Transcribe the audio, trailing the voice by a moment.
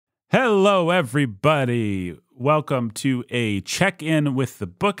Hello, everybody. Welcome to a check-in with the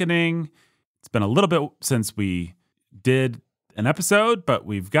Bookening. It's been a little bit since we did an episode, but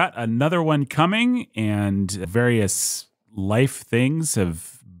we've got another one coming, and various life things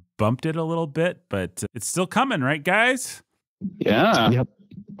have bumped it a little bit, but it's still coming, right, guys? Yeah. Yep.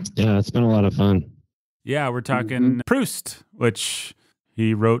 Yeah, it's been a lot of fun. Yeah, we're talking Proust, which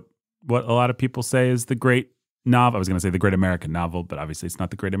he wrote what a lot of people say is the great novel. I was going to say the great American novel, but obviously it's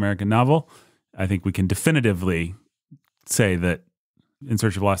not the great American novel. I think we can definitively say that In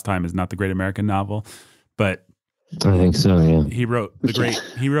Search of Lost Time is not the great American novel, but I think so, yeah. he wrote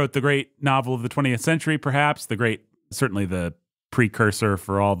the great novel of the 20th century, perhaps certainly the precursor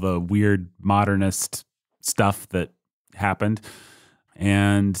for all the weird modernist stuff that happened.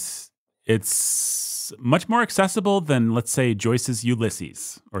 And it's much more accessible than, let's say, Joyce's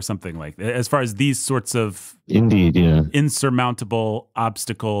Ulysses or something like that, as far as these sorts of Indeed, yeah. insurmountable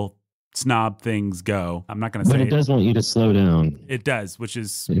obstacle snob things go. I'm not going to say But it does want you to slow down. It does, which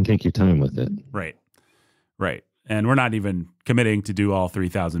is... And take your time with it. Right. And we're not even committing to do all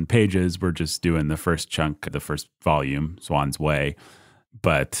 3,000 pages. We're just doing the first chunk, the first volume, Swan's Way.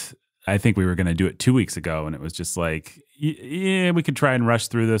 But I think we were going to do it 2 weeks ago, and it was just like, yeah, we could try and rush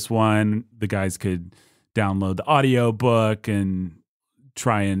through this one. The guys could download the audio book and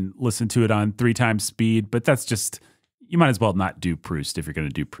try and listen to it on 3 times speed. But that's just, you might as well not do Proust if you're going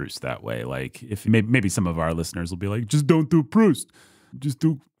to do Proust that way. Like, if maybe some of our listeners will be like, just don't do Proust. Just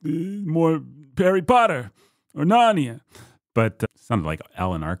do more Harry Potter or Narnia. But sounded like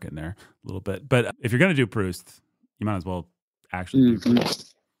Alan Arkin there a little bit. But if you're going to do Proust, you might as well actually do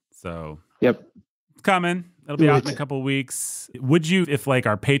Proust. So, Yep. It's coming. It'll be out in a couple of weeks. Would you, if like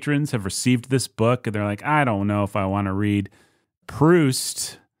our patrons have received this book and they're like, I don't know if I want to read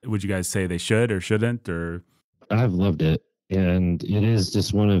Proust, would you guys say they should or shouldn't? Or I've loved it. And it is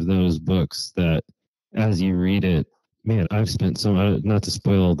just one of those books that as you read it, man, I've spent not to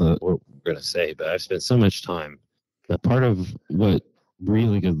spoil what we're going to say, but I've spent so much time. That part of what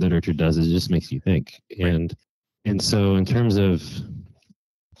really good literature does is it just makes you think. And so in terms of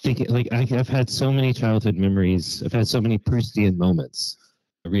thinking, like I've had so many childhood memories. I've had so many Proustian moments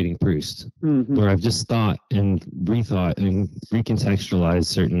reading Proust, where I've just thought and rethought and recontextualized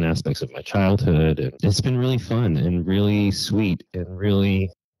certain aspects of my childhood. And it's been really fun and really sweet and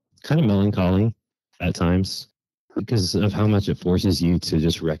really kind of melancholy at times because of how much it forces you to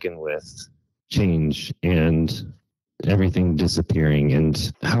just reckon with change and everything disappearing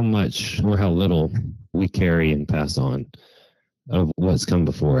and how much or how little we carry and pass on of what's come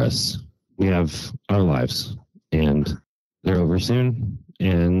before us. We have our lives and they're over soon,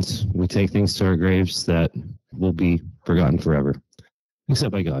 and we take things to our graves that will be forgotten forever,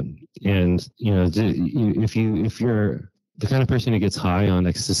 except by God. And if you're the kind of person who gets high on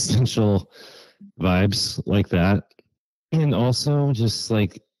existential vibes like that, and also just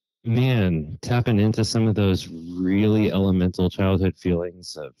like, man, tapping into some of those really elemental childhood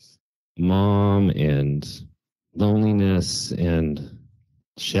feelings of mom and loneliness and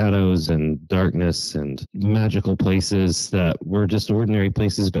shadows and darkness and magical places that were just ordinary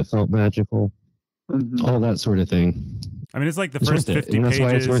places but felt magical, all that sort of thing. I mean, it's like the first 50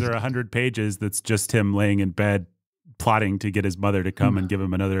 pages or 100 pages that's just him laying in bed plotting to get his mother to come and give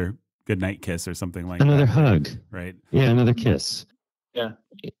him another goodnight kiss or something like another that. Hug. Right. Yeah, another kiss. Yeah.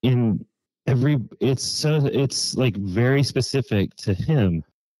 It's like very specific to him,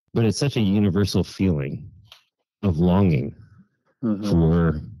 but it's such a universal feeling of longing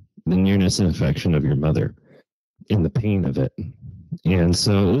for the nearness and affection of your mother and the pain of it. And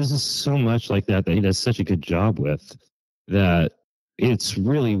so there's just so much like that he does such a good job with that it's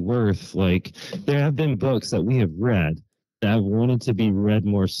really worth, like, there have been books that we have read that have wanted to be read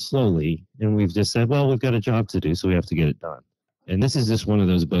more slowly, and we've just said, well, we've got a job to do, so we have to get it done. And this is just one of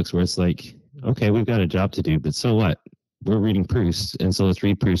those books where it's like, okay, we've got a job to do, but so what? We're reading Proust, and so let's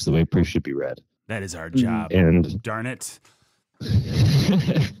read Proust the way Proust should be read. That is our job. And darn it.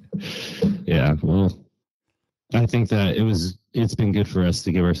 Yeah, well, I think that it's been good for us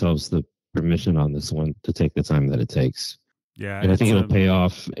to give ourselves the permission on this one to take the time that it takes. Yeah. And I think it'll pay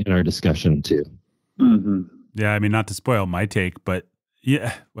off in our discussion too. Yeah, I mean, not to spoil my take, but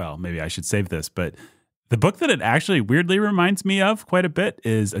yeah, well, maybe I should save this, but the book that it actually weirdly reminds me of quite a bit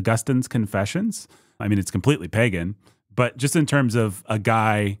is Augustine's Confessions. I mean, it's completely pagan, but just in terms of a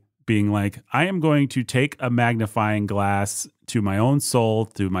guy being like, I am going to take a magnifying glass to my own soul,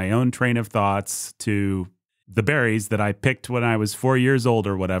 to my own train of thoughts, to the berries that I picked when I was 4 years old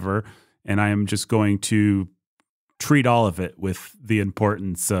or whatever, and I am just going to treat all of it with the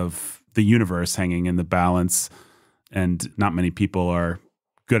importance of the universe hanging in the balance. And not many people are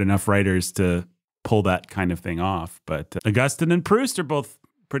good enough writers to pull that kind of thing off. But Augustine and Proust are both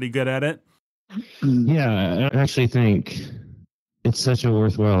pretty good at it. Yeah, I actually think it's such a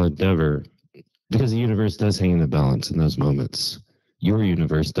worthwhile endeavor because the universe does hang in the balance in those moments. Your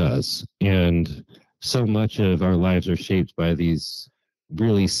universe does. And so much of our lives are shaped by these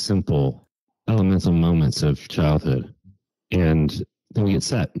really simple, elemental moments of childhood. And then we get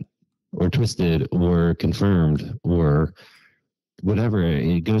set or twisted or confirmed or whatever.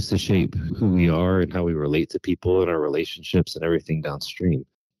 It goes to shape who we are and how we relate to people and our relationships and everything downstream.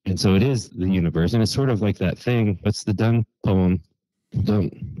 And so it is the universe. And it's sort of like that thing. What's the Donne poem?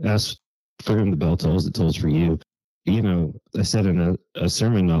 Don't ask for whom the bell tolls, it tolls for you. You know, I said in a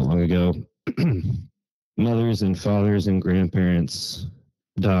sermon not long ago, mothers and fathers and grandparents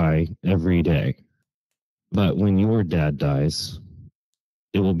die every day. But when your dad dies,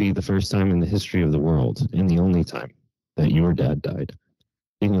 it will be the first time in the history of the world and the only time that your dad died.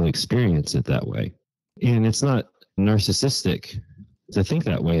 And you'll experience it that way. And it's not narcissistic to think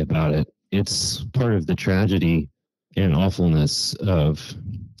that way about it. It's part of the tragedy and awfulness of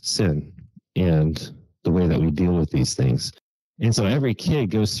sin and the way that we deal with these things. And so every kid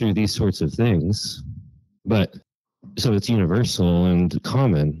goes through these sorts of things, but so it's universal and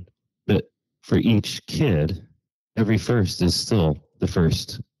common, but for each kid, every first is still the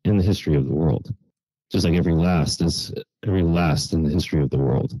first in the history of the world. Just like every last is every last in the history of the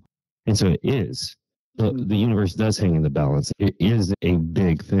world. And so it is. The universe does hang in the balance. It is a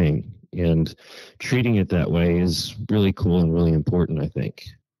big thing. And treating it that way is really cool and really important, I think.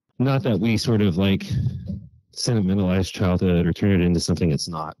 Not that we sort of like sentimentalize childhood or turn it into something it's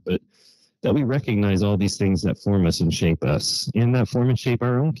not, but that we recognize all these things that form us and shape us, and that form and shape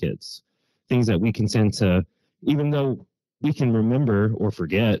our own kids. Things that we can tend to, even though we can remember or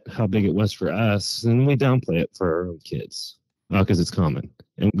forget how big it was for us, and we downplay it for our own kids because it's common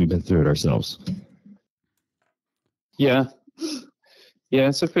and we've been through it ourselves. Yeah. Yeah,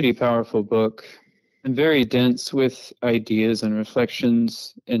 it's a pretty powerful book and very dense with ideas and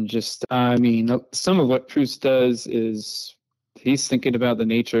reflections. And just, I mean, some of what Proust does is he's thinking about the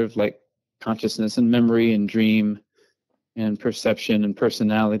nature of like consciousness and memory and dream and perception and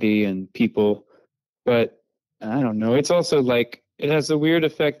personality and people. But I don't know, it's also like it has a weird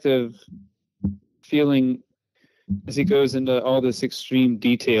effect of feeling as he goes into all this extreme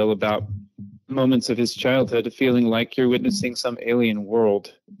detail about moments of his childhood, feeling like you're witnessing some alien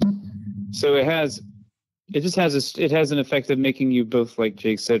world. So it has an effect of making you both, like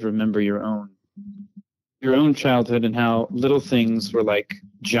Jake said, remember your own childhood and how little things were like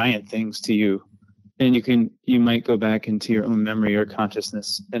giant things to you. And you might go back into your own memory or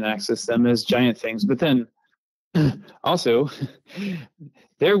consciousness and access them as giant things. But then also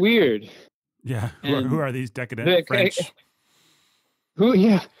they're weird. Yeah. Who are these decadent French?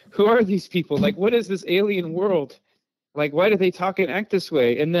 Who are these people? Like, what is this alien world? Like, why do they talk and act this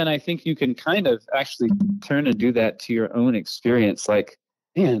way? And then I think you can kind of actually turn and do that to your own experience. Like,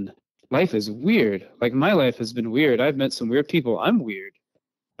 man, life is weird. Like, my life has been weird. I've met some weird people. I'm weird.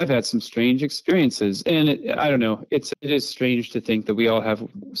 I've had some strange experiences. And I don't know. It is strange to think that we all have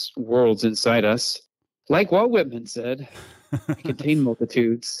worlds inside us. Like Walt Whitman said, they contain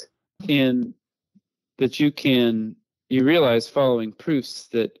multitudes. And that you realize following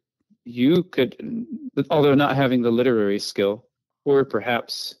Proust that you could, although not having the literary skill or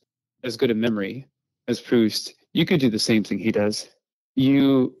perhaps as good a memory as Proust, you could do the same thing he does.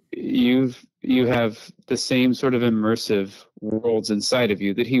 You have the same sort of immersive worlds inside of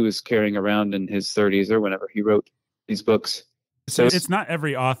you that he was carrying around in his 30s or whenever he wrote these books. So it's not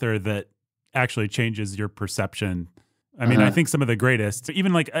every author that actually changes your perception. I mean, I think some of the greatest,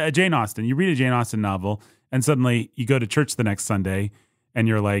 even like Jane Austen, you read a Jane Austen novel and suddenly you go to church the next Sunday and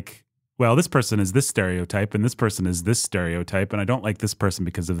you're like, well, this person is this stereotype and this person is this stereotype. And I don't like this person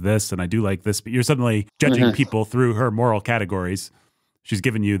because of this. And I do like this, but you're suddenly judging people through her moral categories. She's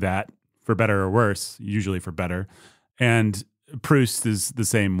given you that for better or worse, usually for better. And Proust is the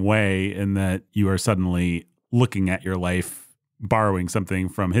same way in that you are suddenly looking at your life, borrowing something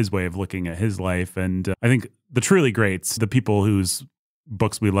from his way of looking at his life. And I think the truly greats, the people whose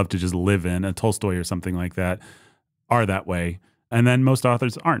books we love to just live in, a Tolstoy or something like that, are that way. And then most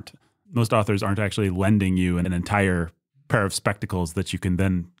authors aren't. Most authors aren't actually lending you an entire pair of spectacles that you can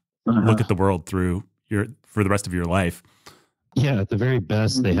then look at the world through for the rest of your life. Yeah, at the very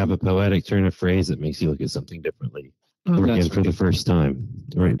best, they have a poetic turn of phrase that makes you look at something differently. Again, for the first time,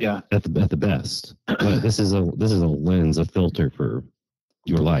 right? Yeah. At the best, but this is a lens, a filter for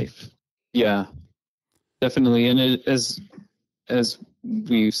your life. Yeah, definitely. And as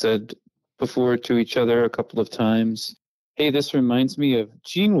we said before to each other a couple of times, Hey, this reminds me of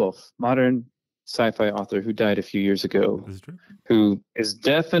Gene Wolfe, modern sci-fi author who died a few years ago, This is true. who is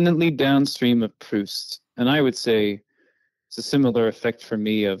definitely downstream of Proust. And I would say it's a similar effect for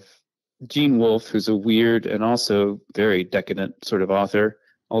me of Gene Wolfe, who's a weird and also very decadent sort of author,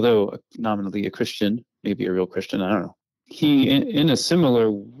 although nominally a Christian, maybe a real Christian, I don't know. He, in a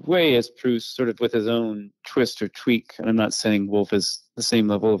similar way as Proust, sort of with his own twist or tweak, and I'm not saying Wolfe is the same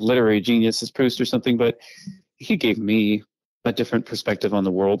level of literary genius as Proust or something, but he gave me a different perspective on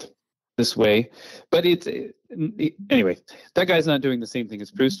the world this way. But anyway, that guy's not doing the same thing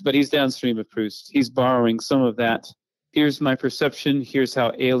as Proust, but he's downstream of Proust. He's borrowing some of that. Here's my perception. Here's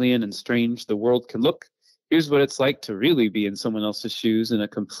how alien and strange the world can look. Here's what it's like to really be in someone else's shoes in a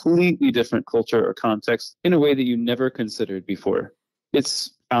completely different culture or context in a way that you never considered before.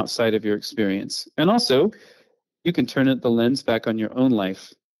 It's outside of your experience. And also, you can turn the lens back on your own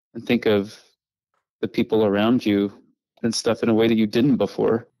life and think of the people around you and stuff in a way that you didn't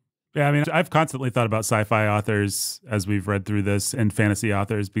before. Yeah, I mean, I've constantly thought about sci-fi authors as we've read through this and fantasy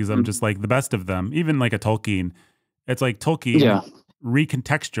authors because I'm just like the best of them. Even like a Tolkien. It's like Tolkien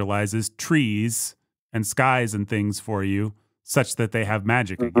recontextualizes trees and skies and things for you such that they have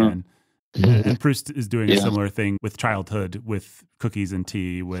magic again. And Proust is doing a similar thing with childhood, with cookies and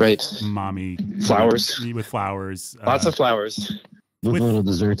tea, with mommy. Flowers. With flowers. Lots of flowers. With little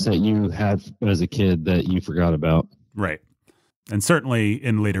desserts that you had as a kid that you forgot about. Right. And certainly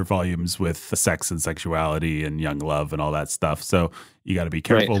in later volumes with sex and sexuality and young love and all that stuff. So you got to be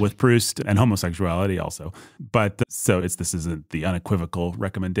careful with Proust and homosexuality also. But so this isn't the unequivocal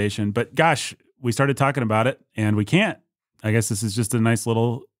recommendation. But gosh, we started talking about it and we can't. I guess this is just a nice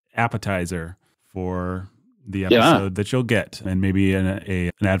little appetizer for the episode that you'll get, and maybe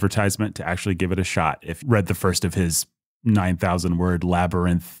an advertisement to actually give it a shot. If you read the first of his 9,000 word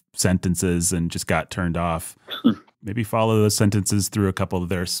labyrinth sentences and just got turned off, maybe follow those sentences through a couple of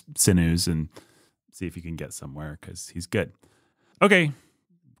their sinews and see if you can get somewhere, because he's good. Okay,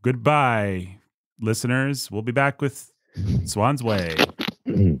 goodbye, listeners. We'll be back with Swan's Way.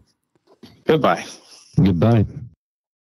 Goodbye. Goodbye.